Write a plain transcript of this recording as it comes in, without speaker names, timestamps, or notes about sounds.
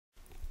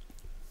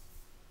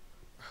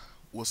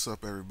What's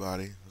up,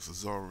 everybody? This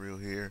is Real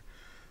here,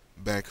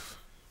 back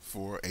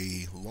for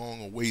a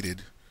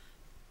long-awaited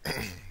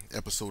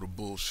episode of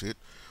bullshit,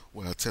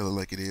 where I tell it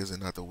like it is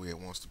and not the way it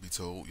wants to be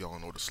told. Y'all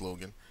know the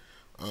slogan.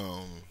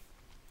 Um,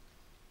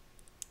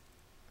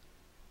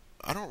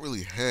 I don't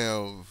really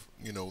have,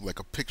 like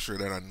a picture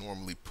that I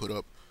normally put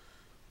up,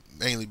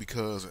 mainly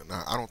because and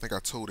I don't think I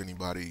told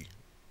anybody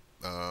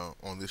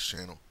on this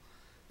channel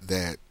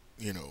that,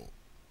 you know,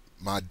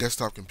 my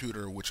desktop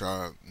computer, which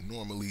I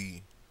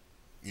normally,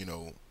 you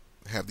know,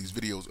 have these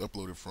videos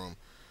uploaded from,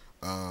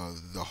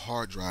 the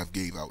hard drive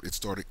gave out. It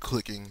started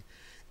clicking,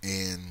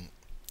 and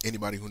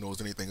anybody who knows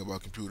anything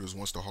about computers,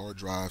 once the hard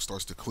drive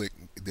starts to click,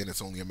 then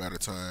it's only a matter of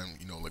time,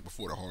 like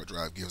before the hard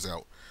drive gives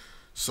out.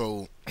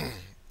 So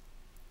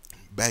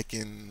back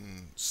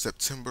in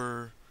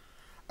September,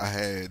 I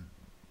had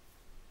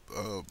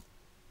uh,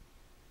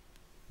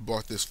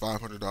 bought this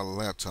 $500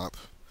 laptop,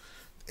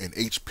 an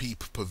HP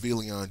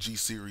Pavilion G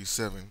Series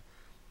 7,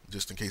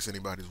 just in case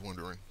anybody's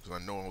wondering,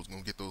 because I know I was going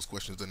to get those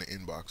questions in the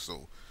inbox,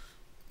 so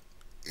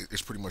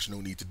it's pretty much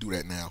no need to do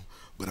that now.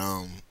 But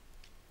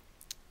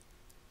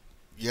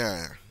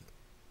yeah,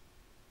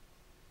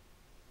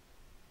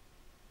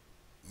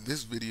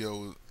 this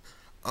video,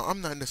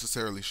 I'm not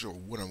necessarily sure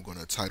what I'm going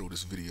to title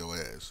this video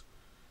as.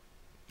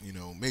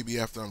 Maybe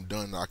after I'm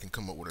done, I can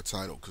come up with a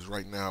title, because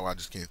right now I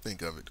just can't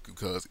think of it,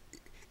 because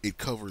it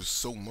covers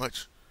so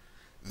much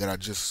that I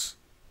just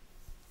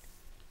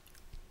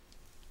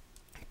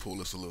pull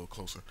this a little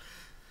closer,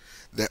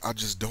 that I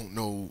just don't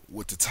know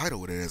what to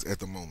title it as at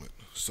the moment.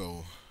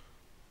 So,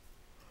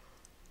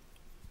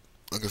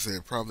 like I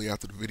said, probably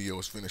after the video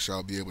is finished,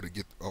 I'll be able to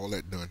get all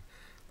that done.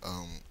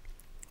 Um,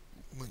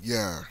 but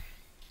yeah,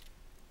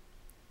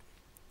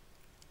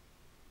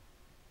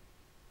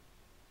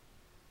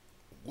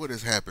 what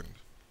has happened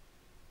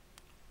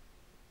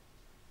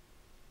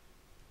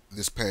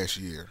this past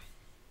year,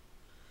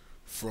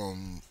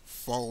 from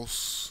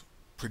false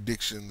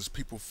predictions,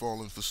 people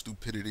falling for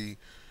stupidity,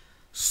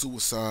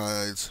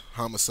 suicides,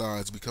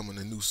 homicides becoming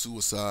the new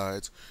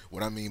suicides.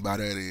 What I mean by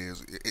that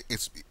is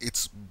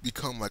it's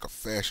become like a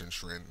fashion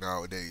trend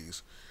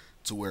nowadays,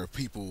 to where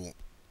people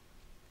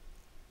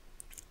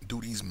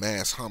do these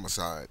mass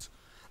homicides.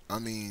 I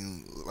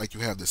mean, like, you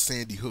have the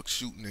Sandy Hook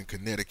shooting in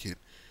Connecticut,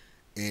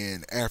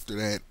 and after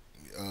that,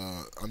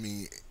 I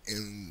mean,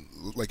 and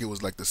like, it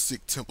was like the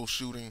Sikh temple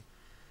shooting.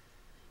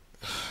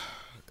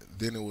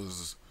 Then it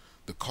was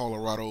the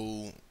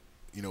Colorado,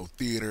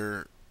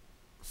 theater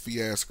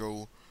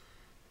fiasco.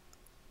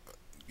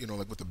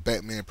 Like with the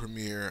Batman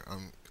premiere.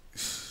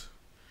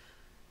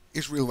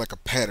 It's really like a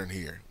pattern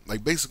here.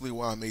 Like, basically,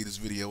 why I made this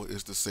video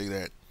is to say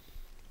that,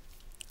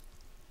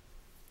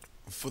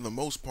 for the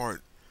most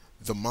part,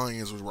 the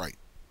Mayans was right.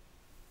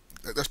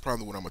 That's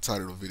probably what I'm gonna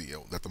title the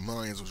video. That the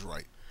Mayans was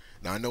right.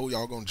 Now, I know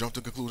y'all gonna jump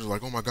to conclusions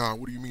like, "Oh my God,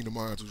 what do you mean the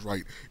Mayans was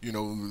right?"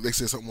 They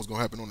said something was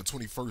gonna happen on the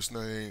 21st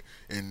night,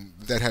 and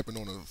that happened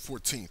on the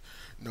 14th.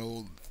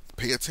 No,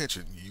 pay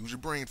attention. Use your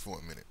brain for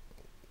a minute.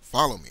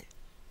 Follow me.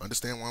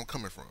 Understand where I'm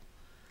coming from.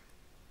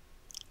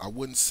 I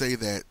wouldn't say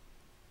that,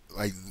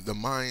 like, the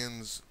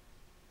Mayans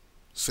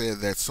said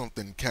that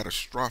something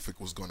catastrophic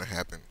was gonna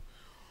happen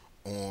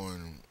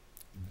on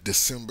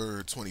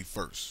December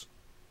 21st.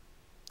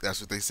 That's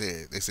what they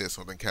said. They said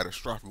something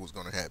catastrophic was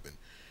going to happen.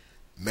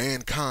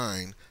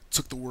 Mankind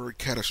took the word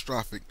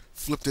catastrophic,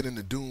 flipped it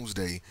into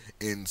doomsday,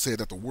 and said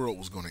that the world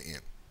was going to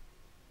end.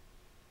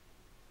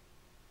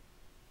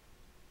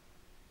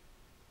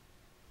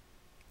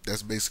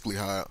 That's basically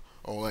how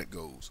all that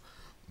goes.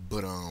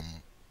 But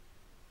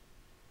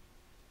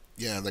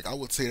yeah, like, I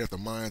would say that the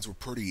Mayans were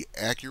pretty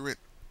accurate,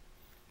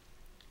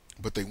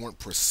 but they weren't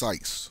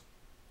precise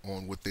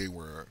on what they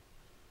were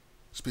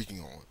speaking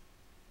on.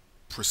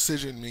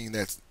 Precision mean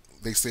that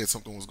they said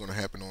something was going to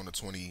happen on the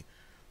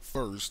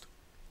 21st,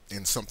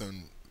 and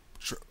something,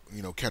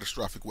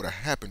 catastrophic would have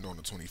happened on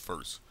the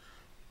 21st.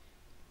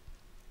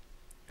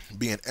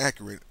 Being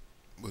accurate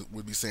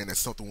would be saying that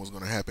something was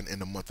going to happen in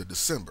the month of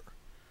December.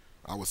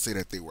 I would say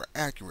that they were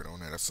accurate on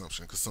that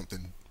assumption, because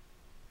something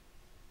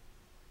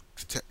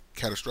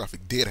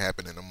catastrophic did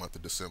happen in the month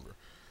of December.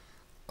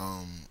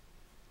 Um,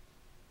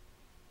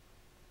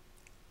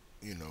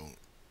 you know,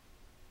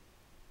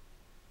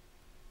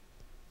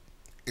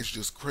 it's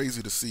just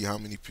crazy to see how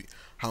many,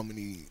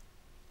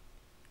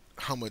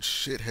 how much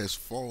shit has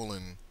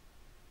fallen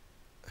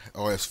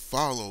or has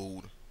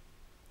followed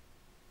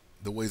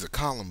the ways of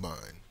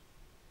Columbine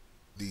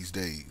these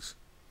days.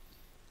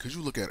 Because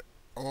you look at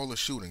all the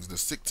shootings, the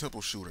Sikh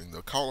temple shooting,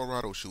 the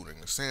Colorado shooting,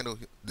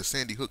 the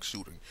Sandy Hook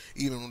shooting,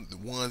 even the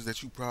ones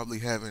that you probably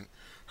haven't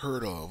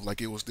heard of.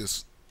 Like, it was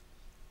this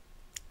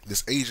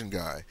Asian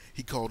guy.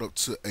 He called up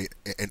to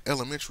an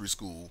elementary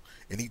school,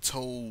 and he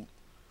told,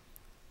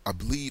 I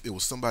believe it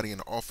was somebody in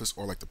the office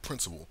or like the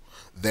principal,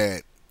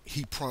 that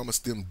he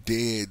promised them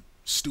dead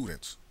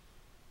students.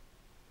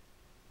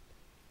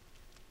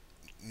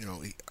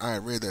 I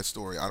read that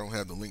story. I don't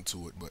have the link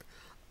to it, but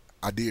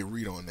I did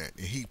read on that,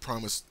 and he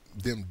promised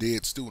them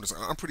dead students.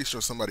 I'm pretty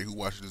sure somebody who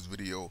watched this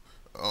video,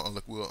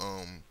 like, will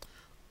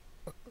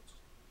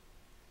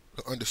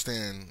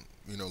understand,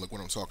 like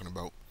what I'm talking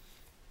about.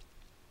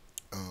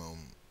 Um,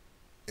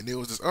 and there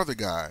was this other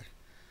guy.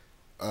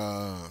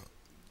 Uh,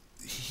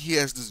 he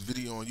has this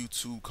video on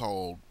YouTube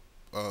called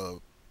uh,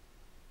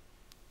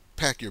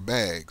 "Pack Your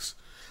Bags."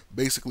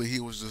 Basically, he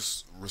was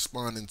just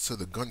responding to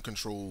the gun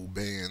control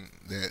ban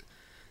that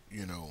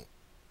you know,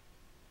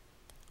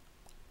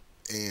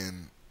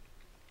 and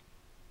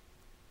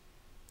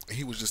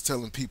he was just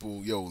telling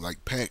people, yo,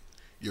 like pack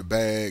your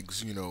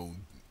bags,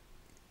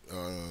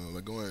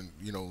 like going,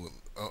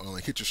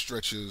 like hit your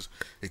stretchers,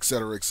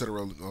 etc.,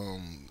 etc.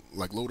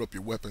 Like load up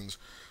your weapons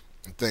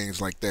and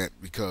things like that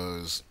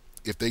because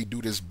if they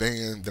do this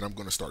ban, then I'm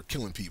gonna start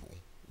killing people.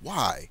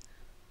 Why?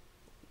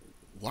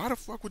 Why the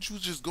fuck would you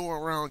just go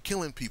around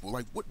killing people?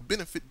 Like, what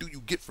benefit do you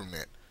get from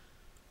that?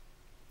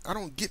 I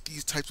don't get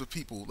these types of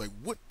people. Like,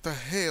 what the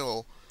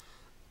hell?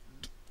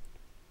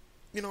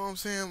 You know what I'm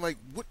saying? Like,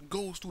 what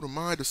goes through the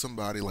mind of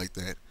somebody like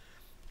that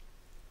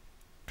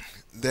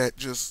that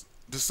just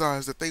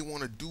decides that they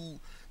want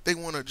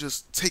to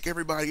just take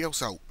everybody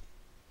else out?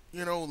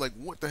 Like,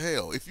 what the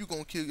hell? If you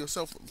gonna kill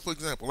yourself, for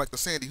example, like the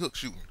Sandy Hook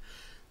shooting,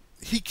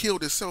 he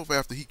killed himself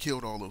after he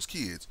killed all those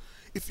kids.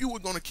 If you were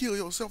gonna kill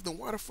yourself, then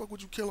why the fuck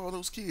would you kill all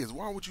those kids?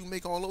 Why would you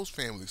make all those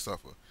families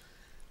suffer?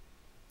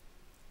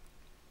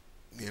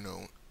 You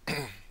know,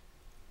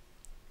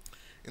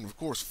 and of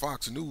course,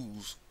 Fox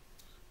News,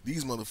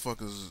 these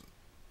motherfuckers,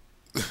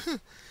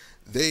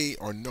 they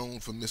are known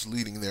for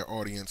misleading their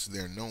audience.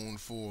 They're known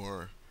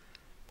for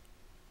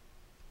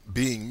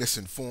being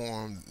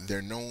misinformed.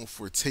 They're known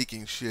for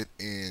taking shit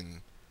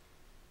and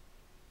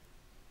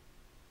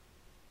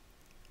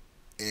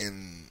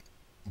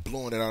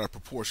blowing it out of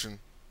proportion.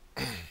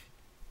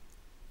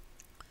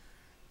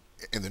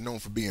 And they're known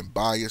for being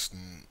biased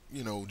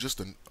and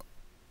just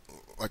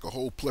like a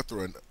whole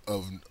plethora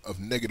of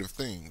negative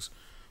things.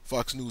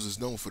 Fox News is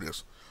known for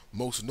this.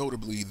 Most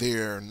notably,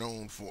 they're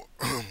known for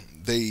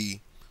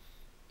they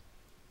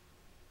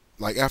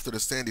like after the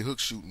Sandy Hook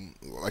shooting,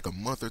 like a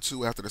month or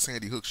two after the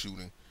Sandy Hook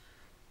shooting.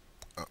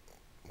 Uh,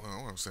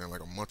 well, I'm saying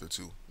like a month or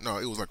two. No,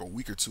 it was like a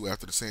week or two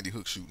after the Sandy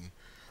Hook shooting.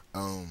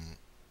 Um,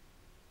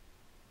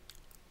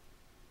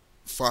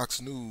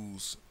 Fox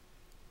News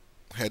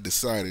had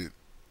decided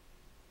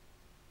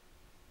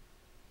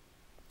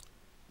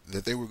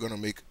that they were going to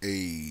make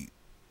a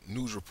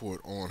news report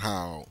on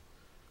how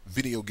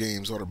video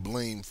games are to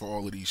blame for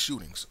all of these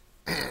shootings.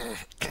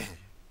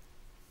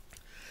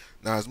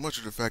 Now, as much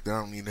as the fact that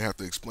I don't even have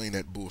to explain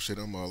that bullshit,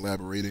 I'm going to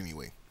elaborate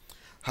anyway.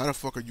 How the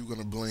fuck are you going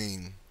to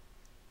blame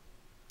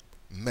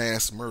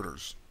mass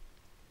murders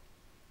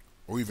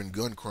or even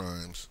gun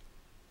crimes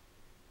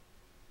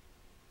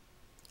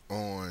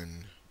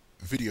on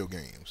video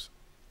games?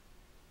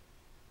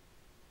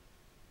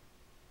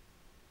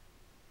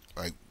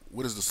 Like,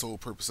 what is the sole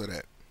purpose of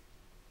that?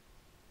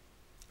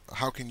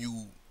 How can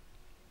you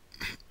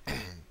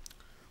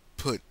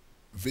put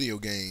video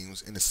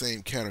games in the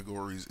same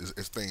categories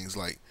as things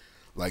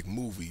like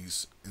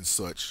movies and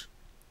such?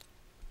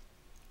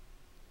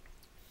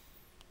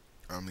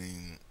 I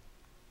mean,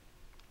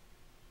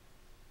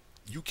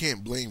 you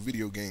can't blame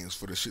video games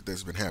for the shit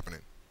that's been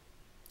happening.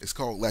 It's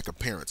called lack of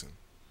parenting.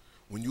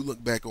 When you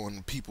look back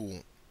on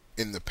people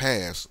in the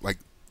past, like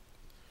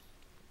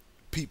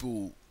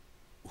people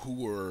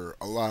who were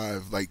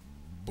alive like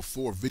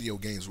before video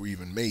games were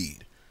even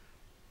made,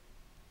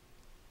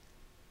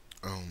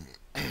 um,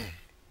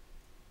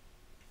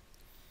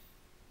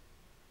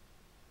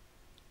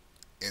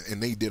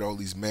 and they did all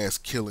these mass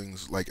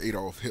killings like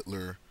Adolf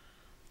Hitler,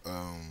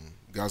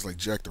 guys like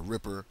Jack the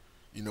Ripper.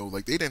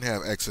 Like they didn't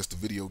have access to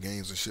video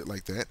games and shit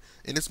like that,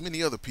 and it's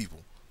many other people.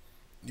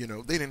 They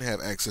didn't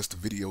have access to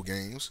video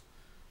games.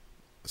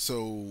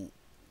 So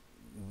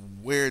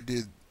where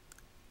did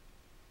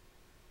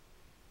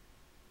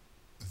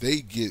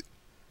they get,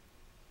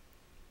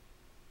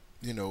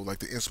 like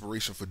the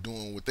inspiration for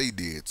doing what they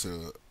did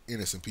to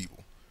innocent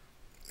people?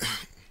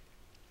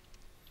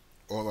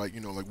 Or like,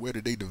 like where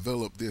did they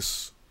develop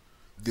this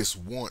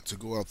want to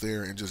go out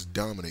there and just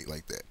dominate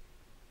like that?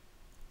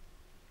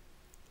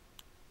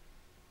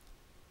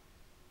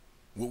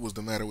 What was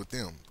the matter with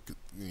them?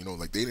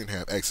 Like they didn't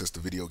have access to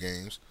video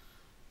games.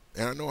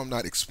 And I know I'm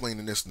not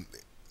explaining this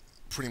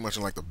pretty much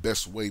in like the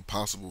best way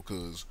possible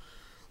because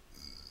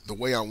the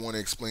way I want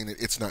to explain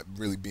it, it's not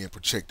really being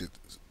projected.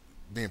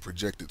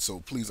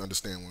 So please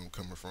understand where I'm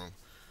coming from.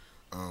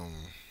 Um,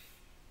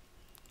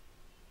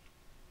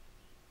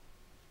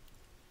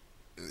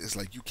 it's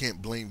like you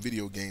can't blame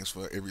video games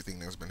for everything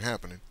that's been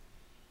happening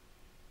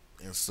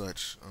and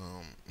such.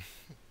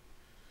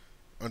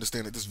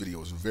 Understand that this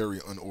video is very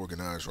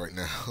unorganized right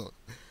now.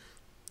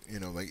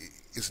 Like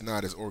it's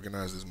not as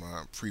organized as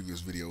my previous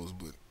videos,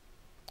 but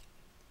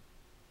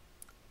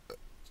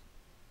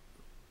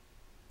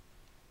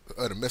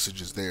the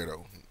message is there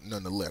though,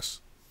 nonetheless.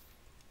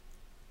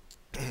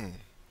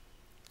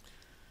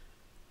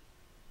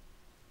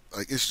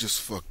 Like it's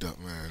just fucked up,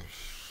 man.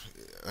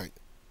 Like,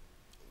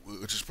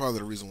 which is probably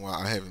the reason why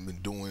I haven't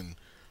been doing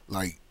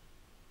like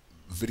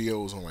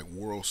videos on like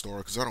World Star,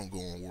 because I don't go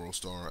on World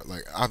Star.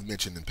 Like I've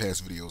mentioned in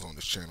past videos on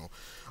this channel,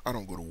 I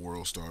don't go to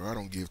World Star. I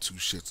don't give two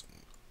shits,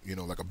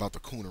 like about the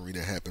coonery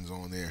that happens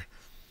on there,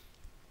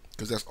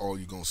 because that's all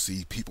you're gonna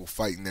see. People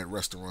fighting at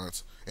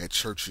restaurants, at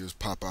churches,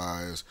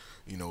 Popeyes,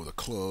 the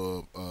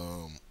club,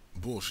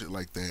 bullshit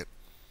like that.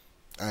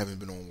 I haven't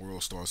been on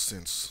World Star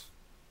since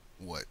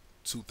what,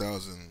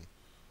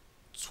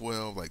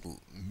 2012, like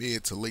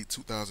mid to late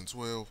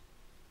 2012.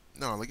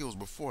 No, like it was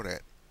before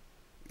that.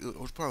 It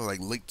was probably like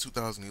late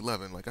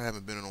 2011. Like I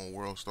haven't been on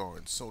World Star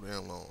in so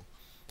damn long.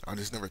 I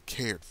just never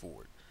cared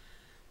for it,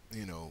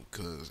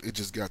 because it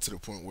just got to the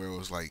point where it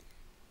was like,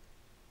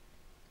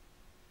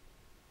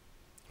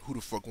 who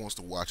the fuck wants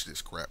to watch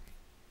this crap?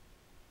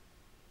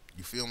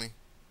 You feel me?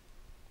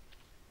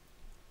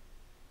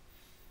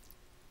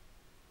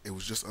 It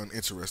was just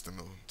uninteresting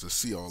to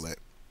see all that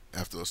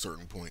after a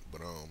certain point.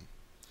 But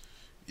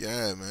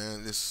yeah,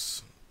 man,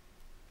 this,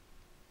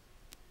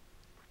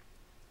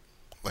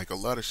 like, a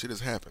lot of shit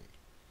has happened,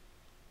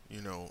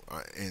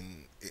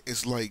 and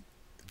it's like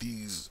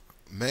these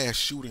mass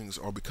shootings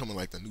are becoming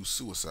like the new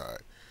suicide.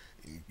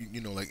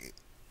 Like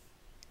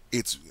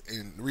it's,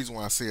 and the reason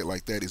why I say it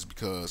like that is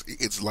because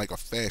it's like a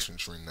fashion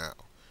trend now,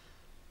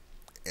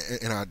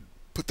 and I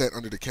put that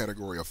under the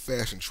category of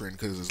fashion trend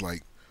because it's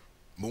like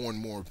more and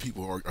more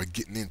people are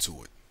getting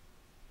into it.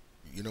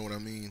 You know what I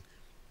mean?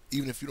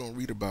 Even if you don't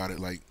read about it,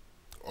 like,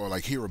 or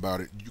like hear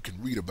about it, you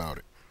can read about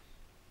it.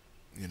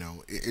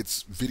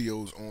 It's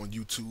videos on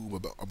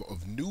YouTube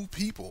of new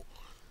people.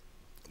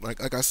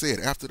 Like I said,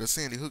 after the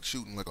Sandy Hook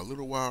shooting, like a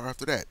little while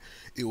after that,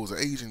 it was an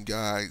Asian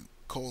guy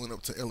calling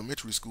up to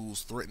elementary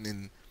schools,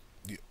 threatening,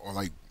 or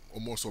like, or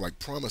more so like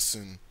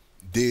promising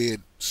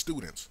dead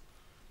students.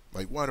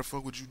 Like, why the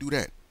fuck would you do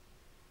that?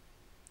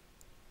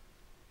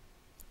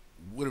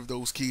 What if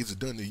those kids have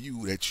done to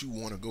you that you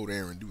want to go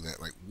there and do that?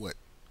 Like, what?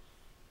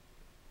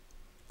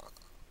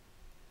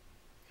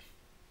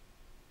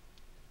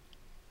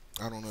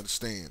 I don't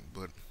understand,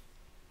 but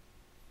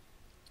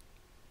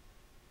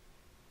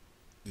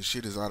this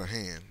shit is out of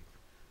hand.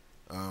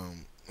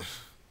 Um,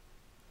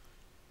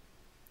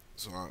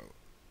 so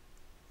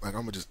like,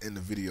 I'm gonna just end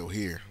the video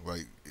here.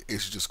 Like,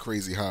 it's just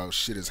crazy how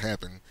shit has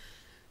happened,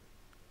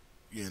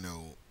 you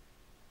know,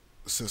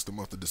 since the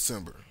month of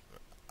December.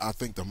 I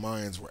think the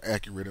Mayans were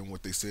accurate in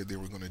what they said they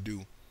were gonna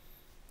do,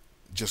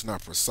 just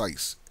not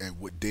precise at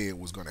what day it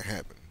was gonna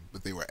happen.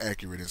 But they were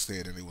accurate in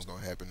saying that it was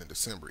gonna happen in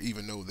December,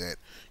 even though that,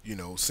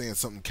 saying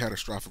something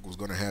catastrophic was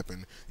gonna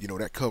happen,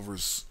 that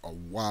covers a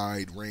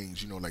wide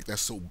range. Like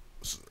that's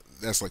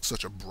like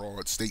such a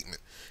broad statement,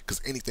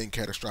 because anything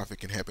catastrophic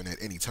can happen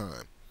at any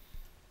time.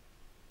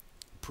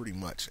 Pretty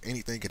much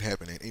anything can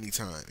happen at any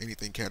time.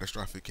 Anything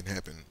catastrophic can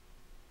happen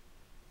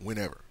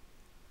whenever.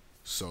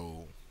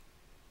 So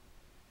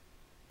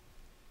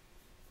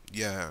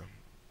yeah,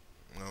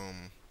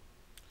 um,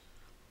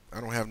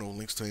 I don't have no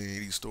links to any of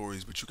these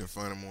stories, but you can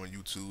find them on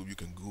YouTube. You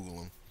can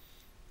Google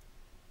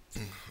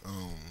them.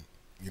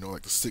 Um,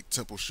 like the Sikh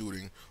temple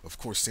shooting, of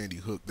course, Sandy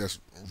Hook. That's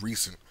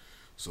recent,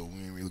 so we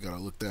ain't really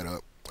gotta look that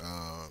up.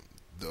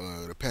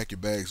 The Pack Your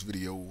Bags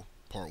video,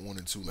 part 1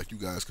 and 2. Like, you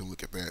guys can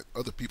look at that.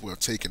 Other people have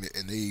taken it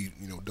and they,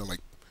 done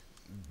like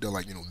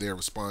their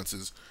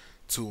responses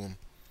to them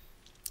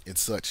and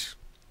such.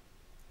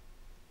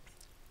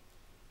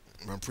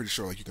 I'm pretty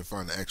sure like you can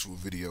find the actual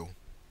video,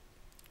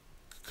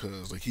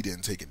 because like he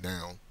didn't take it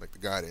down. Like, the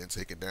guy didn't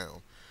take it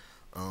down.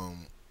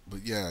 Um,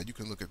 but yeah, you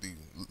can look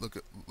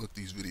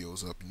these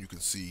videos up and you can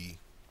see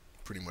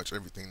pretty much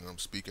everything that I'm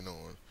speaking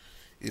on.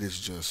 It is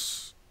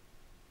just,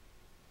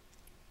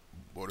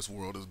 boy, this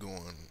world is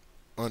going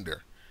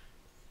under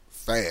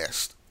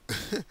fast.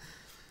 It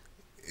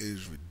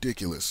is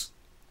ridiculous.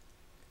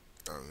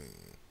 I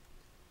mean,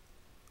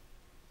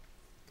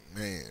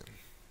 man.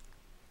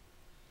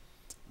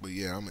 But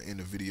yeah, I'm gonna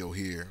end the video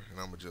here, and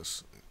I'm gonna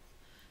just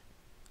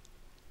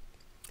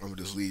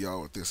leave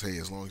y'all with this. Hey,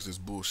 as long as there's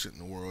bullshit in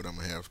the world, I'm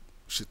gonna have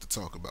shit to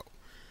talk about.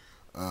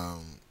 I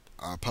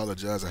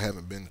apologize. I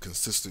haven't been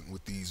consistent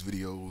with these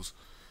videos,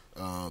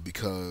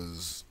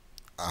 because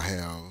I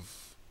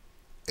have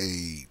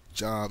a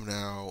job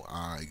now.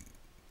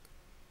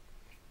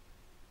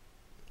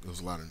 There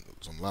was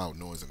some loud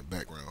noise in the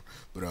background,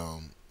 but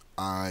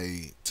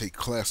I take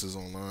classes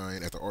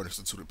online at the Art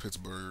Institute of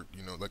Pittsburgh.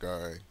 Like,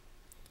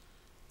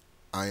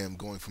 I am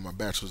going for my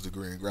bachelor's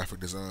degree in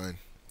graphic design.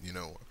 You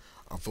know,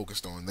 I'm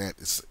focused on that.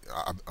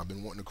 I've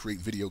been wanting to create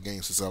video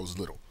games since I was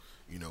little.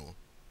 You know,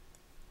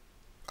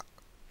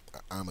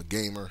 I'm a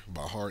gamer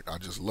by heart. I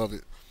just love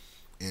it.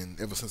 And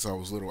ever since I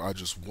was little, I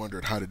just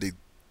wondered, how did they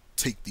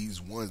take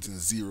these ones and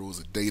zeros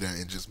of data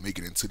and just make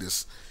it into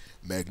this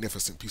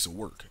magnificent piece of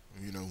work.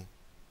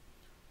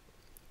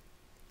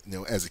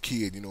 As a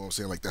kid, what I'm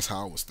saying, like, that's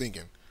how I was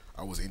thinking.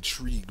 I was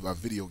intrigued by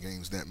video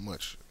games that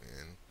much,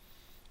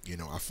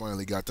 and I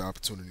finally got the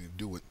opportunity to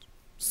do it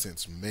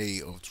since May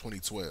of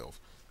 2012.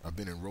 I've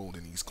been enrolled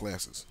in these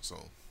classes,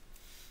 so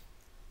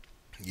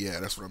yeah,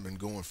 that's what I've been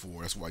going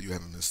for. That's why you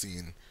haven't been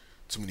seeing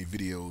too many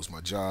videos.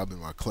 My job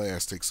and my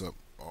class takes up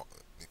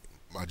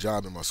my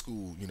job and my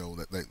school,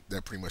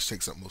 that pretty much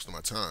takes up most of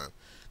my time.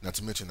 Not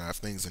to mention I have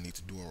things I need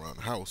to do around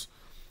the house.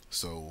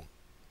 So,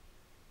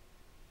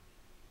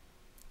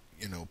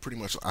 pretty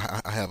much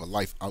I have a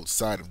life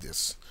outside of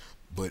this.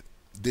 But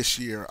this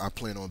year I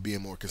plan on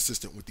being more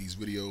consistent with these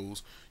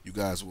videos. You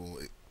guys will,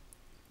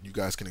 you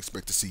guys can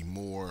expect to see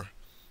more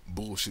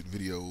bullshit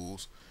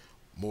videos,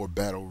 more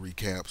battle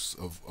recaps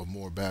of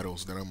more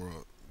battles that I'm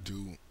gonna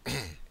do,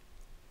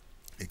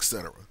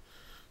 etc.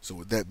 So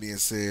with that being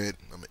said,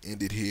 I'm gonna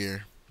end it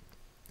here,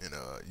 and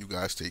you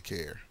guys take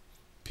care.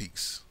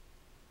 Peace.